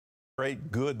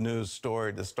Great good news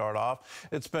story to start off.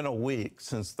 It's been a week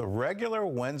since the regular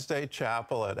Wednesday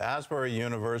chapel at Asbury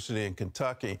University in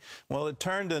Kentucky, well, it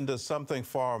turned into something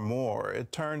far more.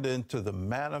 It turned into the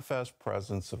manifest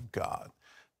presence of God.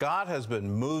 God has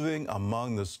been moving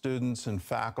among the students and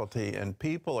faculty, and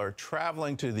people are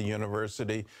traveling to the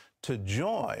university to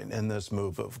join in this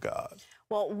move of God.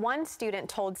 Well, one student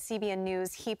told CBN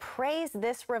News he prays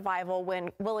this revival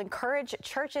will encourage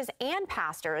churches and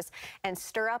pastors and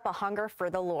stir up a hunger for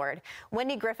the Lord.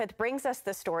 Wendy Griffith brings us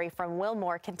the story from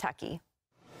Wilmore, Kentucky.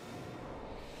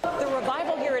 The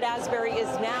revival here at Asbury is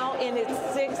now in its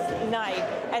sixth night,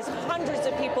 as hundreds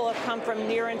of people have come from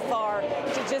near and far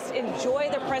to just enjoy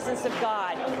the presence of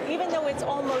God. Even though it's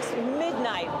almost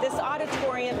midnight, this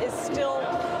auditorium is still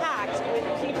packed with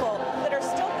people that are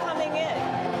still coming in.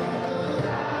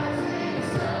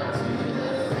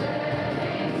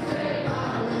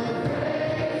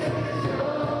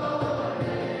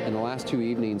 In the last 2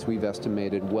 evenings, we've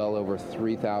estimated well over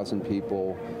 3,000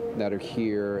 people that are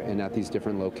here and at these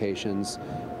different locations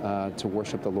to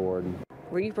worship the Lord.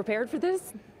 Were you prepared for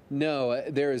this? No,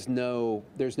 there's no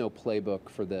playbook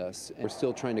for this. We're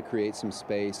still trying to create some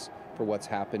space for what's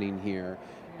happening here.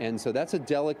 And so that's a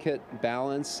delicate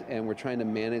balance, and we're trying to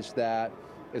manage that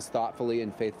as thoughtfully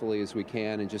and faithfully as we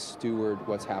can and just steward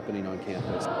what's happening on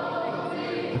campus.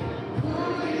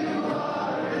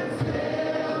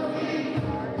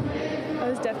 I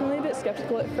was definitely a bit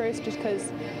skeptical at first, just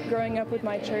because growing up with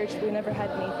my church, we never had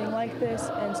anything like this,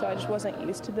 and so I just wasn't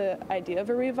used to the idea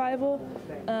of a revival.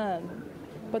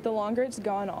 But the longer it's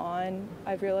gone on,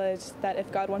 I've realized that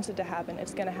if God wants it to happen,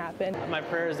 it's going to happen. My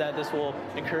prayer is that this will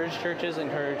encourage churches,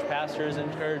 encourage pastors,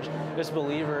 encourage just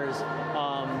believers,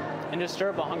 and just stir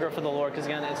up a hunger for the Lord, because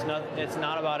again, it's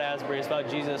not about Asbury, it's about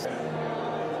Jesus.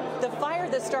 The fire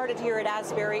that started here at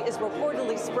Asbury is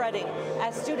reportedly spreading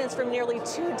as students from nearly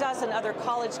 24 other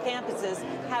college campuses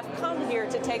have come here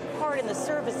to take part in the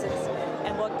services.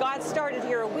 And what God started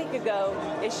here a week ago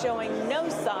is showing no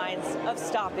signs of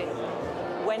stopping.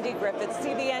 Wendy Griffith,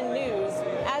 CBN News,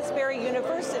 Asbury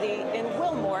University in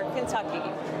Wilmore,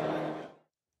 Kentucky.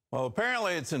 Well,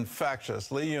 apparently it's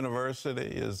infectious. Lee University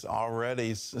is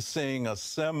already seeing a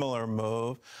similar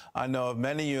move. I know of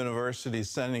many universities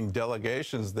sending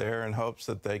delegations there in hopes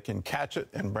that they can catch it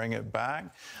and bring it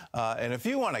back. And if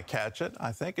you want to catch it,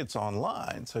 I think it's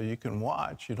online, so you can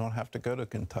watch. You don't have to go to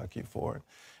Kentucky for it.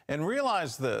 And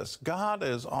realize this, God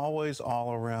is always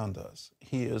all around us.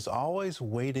 He is always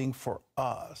waiting for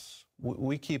us.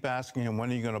 We keep asking him,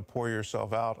 when are you going to pour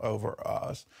yourself out over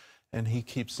us? And he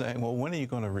keeps saying, well, when are you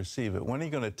going to receive it? When are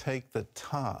you going to take the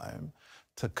time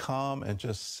to come and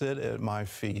just sit at my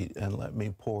feet and let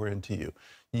me pour into you?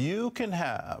 You can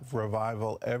have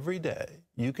revival every day.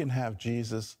 You can have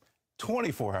Jesus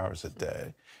 24 hours a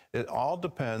day. It all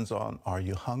depends on, are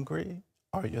you hungry?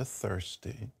 Are you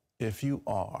thirsty? If you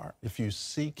are, if you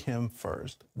seek him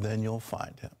first, then you'll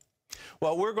find him.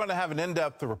 Well, we're going to have an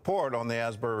in-depth report on the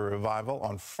Asbury Revival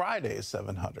on Friday's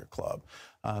 700 Club.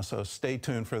 So stay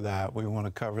tuned for that. We want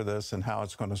to cover this and how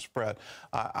it's going to spread.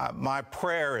 My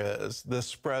prayer is this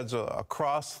spreads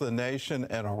across the nation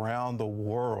and around the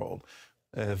world.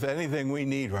 If anything we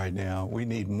need right now, we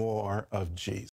need more of Jesus.